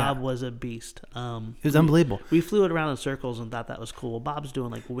 Oh, Bob was a beast. It was unbelievable. We flew it around in circles and thought that was cool. Bob's doing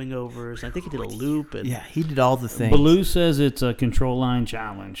like wing overs. I think he did a loop. And yeah, he did all the things. Baloo says it's a control line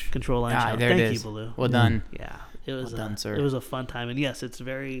challenge. Control line challenge. There Thank it is. you, Baloo. Well done. Yeah, it was well done, sir. It was a fun time, and yes, it's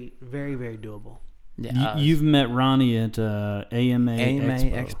very, very, very doable. Yeah, you've met Ronnie at AMA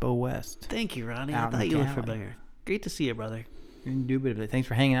Expo West. Thank you, Ronnie. Out I thought in you looked Cali. familiar. Great to see you, brother. Indubitably. Thanks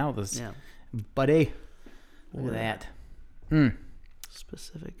for hanging out with us. Yeah. Buddy. Look at that.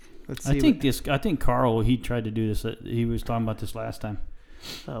 Specific. Let's see. I think Carl, he tried to do this. He was talking about this last time.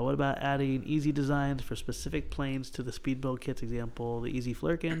 What about adding easy designs for specific planes to the speed build kits? Example, the Easy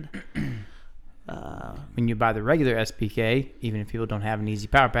Flurkin. When you buy the regular SPK, even if people don't have an easy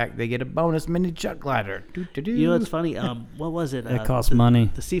power pack, they get a bonus mini chuck glider. You know what's funny? What was it? It costs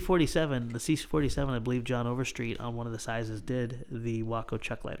money. The C-47, I believe John Overstreet on one of the sizes did the Waco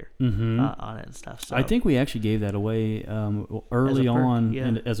chuck glider on it and stuff. So I think we actually gave that away early perk, on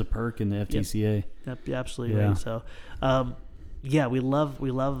yeah. as a perk in the FTCA. Yep, absolutely Yeah. right. So, yeah, we love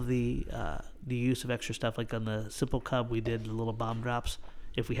the use of extra stuff. Like on the Simple Cub, we did the little bomb drops.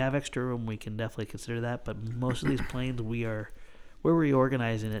 If we have extra room, we can definitely consider that. But most of these planes, we're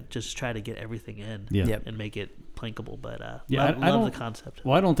reorganizing it just to try to get everything in and make it plankable. But I love the concept.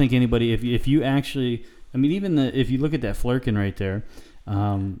 Well, I don't think anybody, if you actually, I mean, even if you look at that Flerken right there,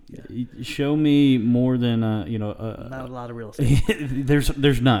 show me more than not a lot of real estate.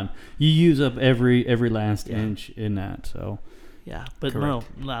 there's none. You use up every last inch in that. So yeah, but no,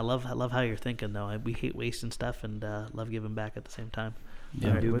 I love how you're thinking though. We hate wasting stuff and love giving back at the same time.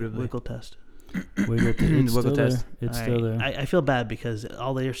 Yeah, all right, wiggle test. Wiggle test. It's still there. I feel bad because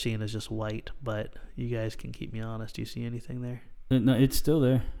all they're seeing is just white, but you guys can keep me honest. Do you see anything there? No, it's still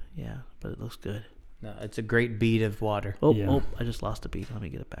there. Yeah, but it looks good. No, it's a great bead of water. Oh, I just lost a bead. Let me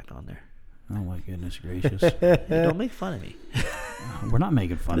get it back on there. Oh my goodness gracious! Hey, don't make fun of me. We're not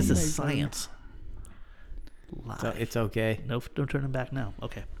making fun of you. This is science. So it's okay. No, don't turn them back now.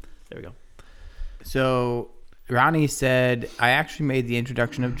 Okay, there we go. So Ronnie said, I actually made the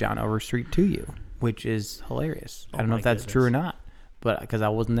introduction of John Overstreet to you, which is hilarious. I don't know if that's true or not, but because I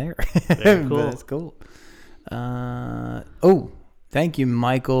wasn't there. Very cool. That's cool. Thank you,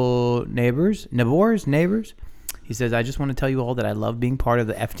 Michael Neighbors. He says, I just want to tell you all that I love being part of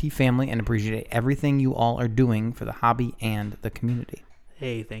the FT family and appreciate everything you all are doing for the hobby and the community.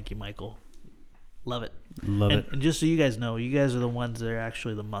 Hey, thank you, Michael. Love it. And just so you guys know, you guys are the ones that are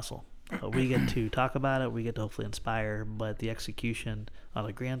actually the muscle. We get to talk about it. We get to hopefully inspire, but the execution on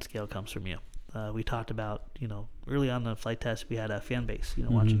a grand scale comes from you. We talked about, early on in the flight test, we had a fan base,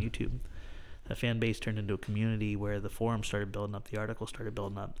 watching YouTube. The fan base turned into a community where the forum started building up, the articles started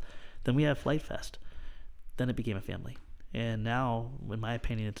building up. Then we have Flight Fest. Then it became a family. And now, in my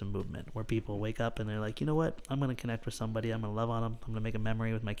opinion, it's a movement where people wake up and they're like, you know what? I'm going to connect with somebody. I'm going to love on them. I'm going to make a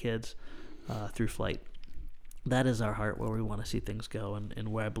memory with my kids through flight. That is our heart, where we want to see things go, and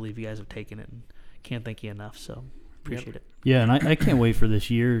where I believe you guys have taken it, and can't thank you enough. So appreciate it. Yeah, and I can't wait for this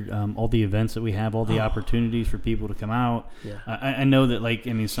year. All the events that we have, all the opportunities for people to come out. Yeah. I know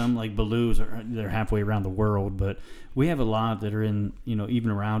that some like Balloos they're halfway around the world, but we have a lot that are in even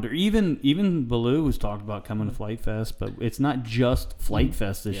around, or even Baloo was talked about coming to Flight Fest, but it's not just Flight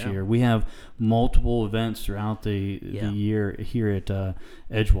Fest this year. We have multiple events throughout the year here at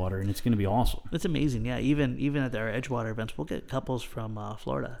Edgewater, and it's going to be awesome. It's amazing. Yeah, even at our Edgewater events, we'll get couples from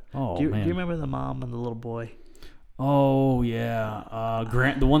Florida. Oh, do you man. remember the mom and the little boy? Oh yeah,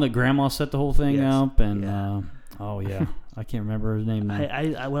 the one that Grandma set the whole thing up, and I can't remember his name now.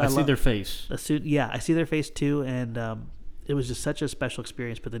 I see their face. I see their face too, and it was just such a special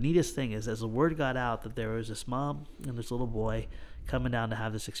experience. But the neatest thing is, as the word got out that there was this mom and this little boy coming down to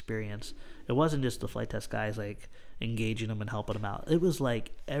have this experience, it wasn't just the flight test guys like engaging them and helping them out. It was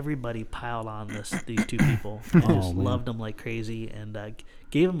like everybody piled on these two people and just loved them like crazy, and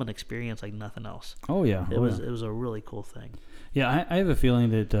gave them an experience like nothing else. Oh yeah, it was a really cool thing. Yeah, I have a feeling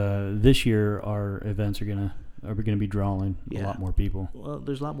that this year our events are gonna be drawing a lot more people. Well,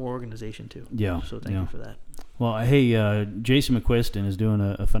 there's a lot more organization too. Yeah. So thank you for that. Well, hey, Jason McQuiston is doing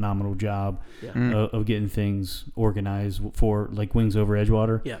a phenomenal job of getting things organized for like Wings Over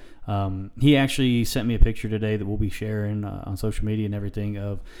Edgewater. Yeah. He actually sent me a picture today that we'll be sharing on social media and everything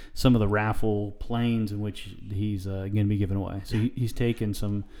of some of the raffle planes in which he's going to be giving away. So he's taken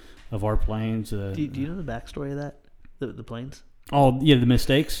some of our planes. Do you know the backstory of that? The planes? Oh, yeah, the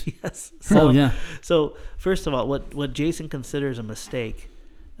mistakes? Yes. So, first of all, what Jason considers a mistake,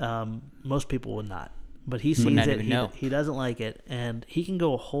 most people would not. But he sees it, he doesn't like it, and he can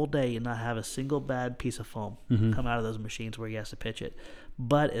go a whole day and not have a single bad piece of foam come out of those machines where he has to pitch it.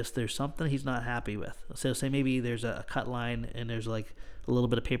 But if there's something he's not happy with, so say maybe there's a cut line and there's like a little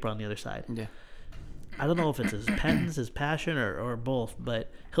bit of paper on the other side. Yeah. I don't know if it's his pens, his passion, or both,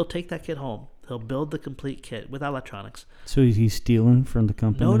 but he'll take that kit home. He'll build the complete kit with electronics. So he's stealing from the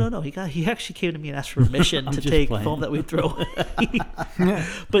company? No. He actually came to me and asked for permission to take foam that we throw.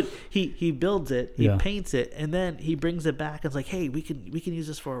 But he builds it, he paints it, and then he brings it back and it's like, hey, we can use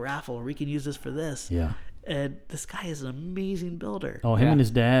this for a raffle, or we can use this for this. Yeah. And this guy is an amazing builder. Oh, him and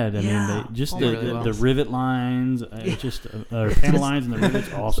his dad. I mean, they just the rivet lines, panel lines and the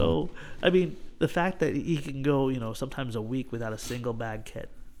rivets. Awesome. So, I mean, the fact that he can go, sometimes a week without a single bag kit.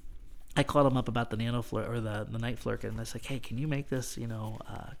 I called him up about the Nano Flirt or the Night Flirt, and I was like, hey, can you make this,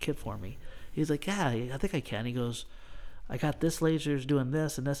 kit for me? He's like, yeah, I think I can. He goes, I got this laser's doing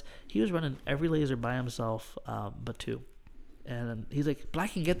this and this. He was running every laser by himself, but two. And he's like, but I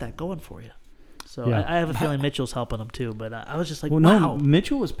can get that going for you. So I have a feeling Mitchell's helping him too, but I was just like, wow. No,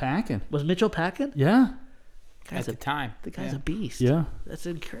 Mitchell was packing. Was Mitchell packing? Yeah. At the time. The guy's a beast. Yeah. That's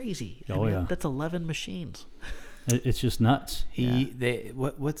crazy. Yeah. That's 11 machines. It's just nuts.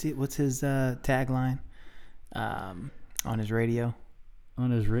 What's his tagline on his radio?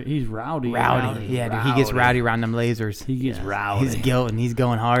 He's rowdy. Rowdy. Yeah, dude, he gets rowdy around them lasers. He gets rowdy. He's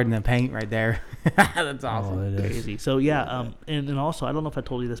going hard in the paint right there. That's awesome. Oh, it is. Crazy. So yeah, and also I don't know if I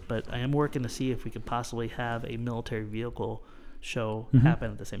told you this, but I am working to see if we could possibly have a military vehicle show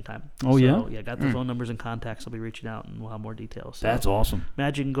happen at the same time. Oh, so, yeah, got the phone numbers and contacts. I'll be reaching out and we'll have more details. So That's awesome.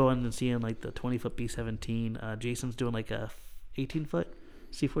 imagine going and seeing like the 20-foot B-17. Jason's doing like a 18-foot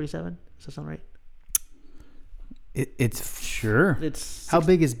C-47. Does that sound right? It's Sure. It's how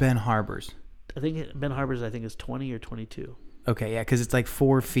big is Ben Harbor's? I think Ben Harbor's is 20 or 22. Okay, yeah, because it's like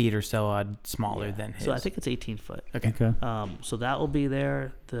 4 feet or so odd smaller than his. So I think it's 18 foot. Okay. So that will be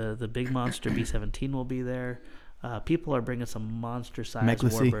there. The big monster B-17 will be there. People are bringing some monster-sized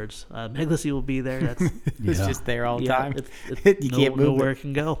Meglisi. warbirds. Meglisi will be there. That's It's just there all the time. It's You can't move nowhere it. it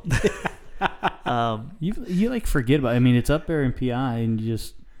can go. You like forget about. I mean, it's up there in PI, and you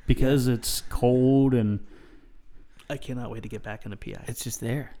just because it's cold and I cannot wait to get back into PI. It's just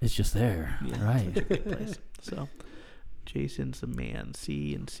there. it's just there, right? Such a great place. So, Jason's the man.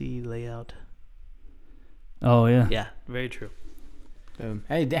 C layout. Oh yeah. Yeah, very true.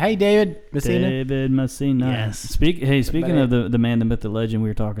 Hey, David Messina. David Messina. Yes. Speaking of the man, the myth, the legend we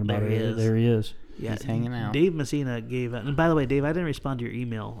were talking about There he earlier, is. there he is. Yeah, He's hanging out. Dave Messina gave, and by the way, Dave, I didn't respond to your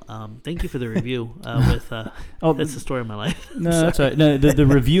email. Thank you for the review. That's the story of my life. No, that's right. No, the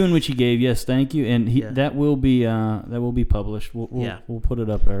review in which he gave, yes, thank you, and Yeah. that will be published. We'll put it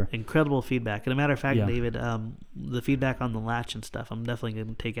up there. Incredible feedback. And a matter of fact, Yeah. David, the feedback on the latch and stuff, I'm definitely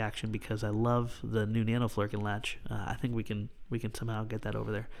going to take action because I love the new Nano Flurkin latch. I think we can somehow get that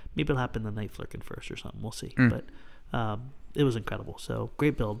over there. Maybe it'll happen the night Flurkin first or something. We'll see. But it was incredible. So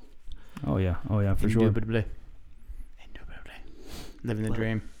great build. Oh yeah, for sure. Indubitably. Living the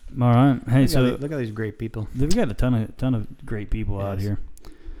dream. All right. Hey, Look at these great people. we've got a ton of great people out here.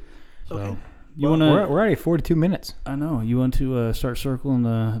 So Okay. you want to? We're already 42 minutes. I know. You want to start circling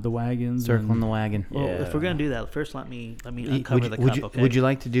the wagons? Circling the wagon. Well, if we're going to do that, first let me uncover the cup, okay? Would you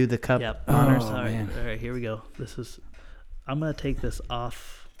like to do the cup Yep. honors? Oh, All right. man. All right, here we go. I'm going to take this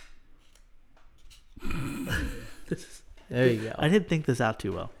off. There you go. I didn't think this out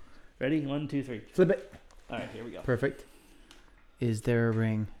too well. Ready? 1, 2, 3. Flip it. All right, here we go. Perfect. Is there a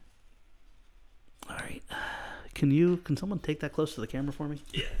ring? All right. Can someone take that close to the camera for me?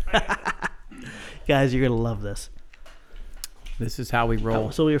 Yeah. Guys, you're going to love this. This is how we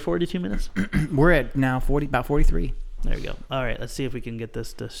roll. So we are 42 minutes? We're at now about 43. There we go. All right, let's see if we can get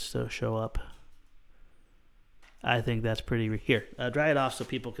this to show up. I think that's pretty... Here, dry it off so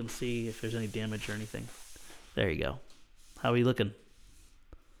people can see if there's any damage or anything. There you go. How are you looking?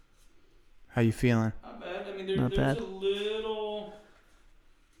 How you feeling? Not bad. I mean, Not bad.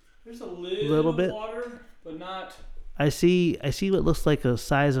 There's a Little bit. water, but not. I see what looks like a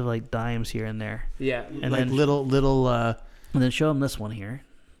size of like dimes here and there. Yeah, And like then- little. And then show them this one here.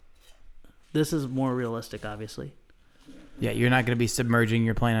 This is more realistic, obviously. Yeah, you're not going to be submerging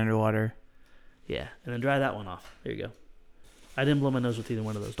your plane underwater. Yeah, and then dry that one off. There you go. I didn't blow my nose with either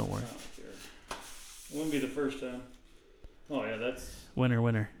one of those. Don't worry. Wouldn't be the first time. Oh yeah, that's.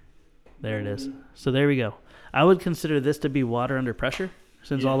 Winner. There it is. So there we go. I would consider this to be water under pressure,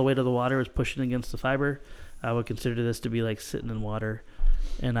 since all the weight of the water is pushing against the fiber. I would consider this to be like sitting in water,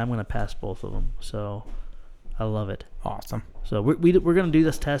 and I'm going to pass both of them. So I love it. Awesome. So we're going to do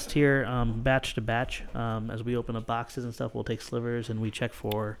this test here batch to batch. As we open up boxes and stuff, we'll take slivers and we check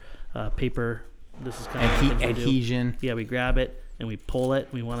for paper. This is kind of the things we do. Adhesion. Yeah, we grab it and we pull it.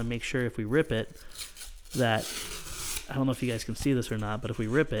 We want to make sure if we rip it that, I don't know if you guys can see this or not, but if we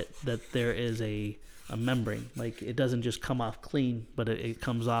rip it, that there is a membrane. Like it doesn't just come off clean, but it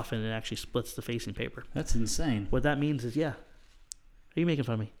comes off and it actually splits the facing paper. That's insane. What that means is, yeah. Are you making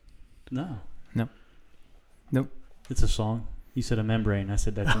fun of me? No. Nope. It's a song. You said a membrane. I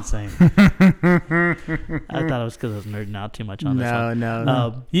said that's insane. I thought it was because I was nerding out too much on this one.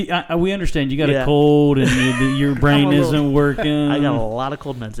 No. We understand. You got Yeah. a cold and your brain I'm a little- isn't working. I got a lot of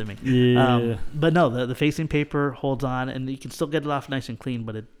cold meds in me. Yeah. But no, the facing paper holds on, and you can still get it off nice and clean,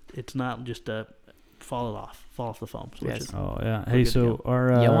 but it's not just fall off the foam. So Yes. Oh yeah. We're Hey, good to so go.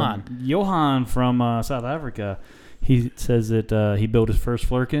 our Johan from South Africa, he says that he built his first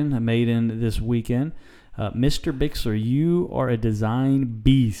Flurkin, made in this weekend. Mr. Bixler, you are a design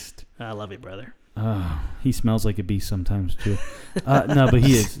beast. I love you, brother. He smells like a beast sometimes too. No, but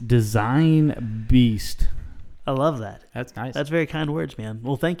he is design beast. I love that. That's nice. That's very kind words, man.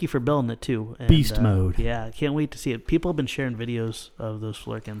 Well, thank you for building it too. And, Beast mode. Yeah, I can't wait to see it. People have been sharing videos of those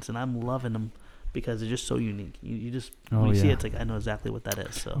Flurkins, and I'm loving them. because it's just so unique. You just Oh, when you see yeah. it, it's like I know exactly what that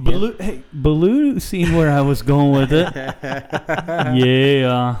is. So Baloo seen where I was going with it.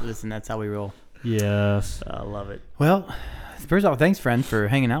 Yeah. Listen, that's how we roll. Yes. I love it. Well, first of all, thanks, friend, for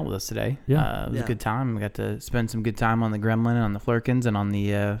hanging out with us today. Yeah. It was Yeah. a good time. We got to spend some good time on the Gremlin and on the Flurkins and on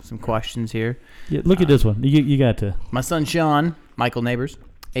the some questions here. Yeah, look at this one. You got to. My son, Sean, Michael Neighbors,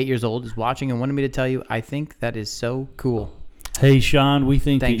 8 years old, is watching and wanted me to tell you, I think that is so cool. Hey, Sean, we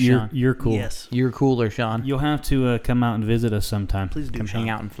think Thanks, that Sean. you're cool. Yes, You're cooler, Sean. You'll have to come out and visit us sometime. please do. Come Sean. hang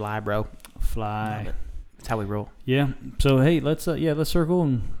out and fly, bro. Fly. Love it. That's how we roll. Yeah. So hey, let's circle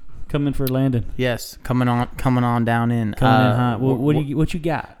and come in for a landing. Yes, coming on down in. Coming in hot. What you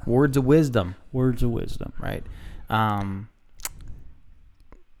got? Words of wisdom, Words of wisdom. right?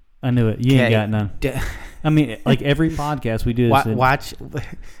 I knew it. You ain't Okay. got none. I mean, like every podcast we do this. Watch.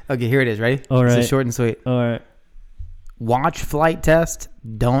 Okay, here it is. Ready? All This right. is short and sweet. All right. Watch flight test.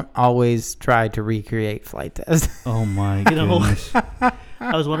 Don't always try to recreate flight test. Oh my You know, goodness.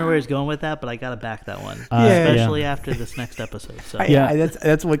 I was wondering where he's going with that, but I gotta back that one, Yeah. especially after this next episode. So Yeah.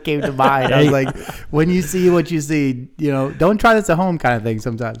 that's what came to mind. I was like, when you see what you see, don't try this at home, kind of thing.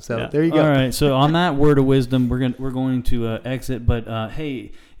 Sometimes. So Yeah. there you go. All right. So on that word of wisdom, we're going to exit. But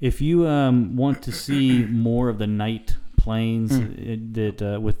hey, if you want to see more of the night planes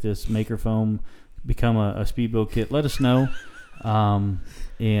that with this Maker Foam become a speedboat kit, let us know.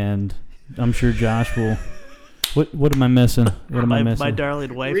 And I'm sure Josh will. What am I missing? What am I missing? my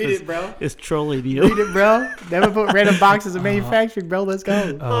darling wife bro. is trolling you. Read it, bro. Never put random boxes of manufacturing, bro. Let's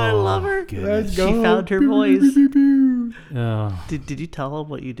go. Oh, I love her. goodness. Let's go. She found her voice. Oh. Did you tell him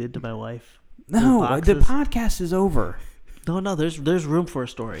what you did to my wife? No, the boxes? podcast is over. No. There's room for a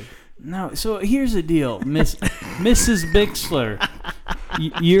story. No, so here's the deal, Mrs. Bixler.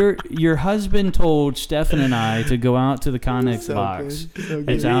 Your husband told Stefan and I to go out to the Connex So box. good. So good.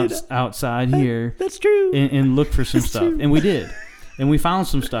 It's outside here That's true. and look for some stuff. And we did. And we found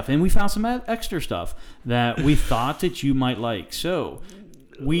some stuff. And we found some extra stuff that we thought that you might like. So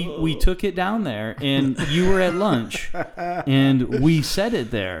we took it down there, and you were at lunch, and we set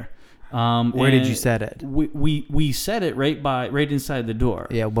it there. Where did you set it? We set it right inside the door.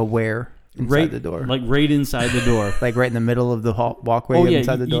 Yeah, but where? Inside Right the door. like right inside the door. Like right in the middle of the walkway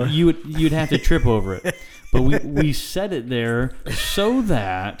inside the door. You'd have to trip over it, but we set it there so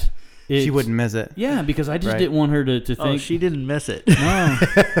that She wouldn't miss it. Yeah, because I just Right. didn't want her to think. Oh, she didn't miss it. No,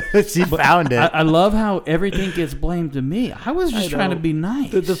 She found it. I love how everything gets blamed to me. I was just I trying to know. be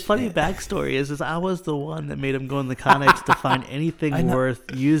nice. The funny backstory is I was the one that made him go in the Connex to find I anything know. worth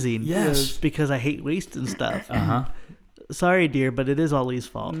using. Yes. Because I hate wasting stuff. Uh-huh. Sorry, dear, but it is Ollie's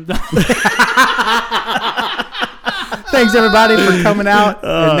fault. Thanks everybody for coming out,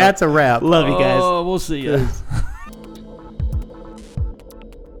 and that's a wrap. Love you guys. Oh, we'll see you.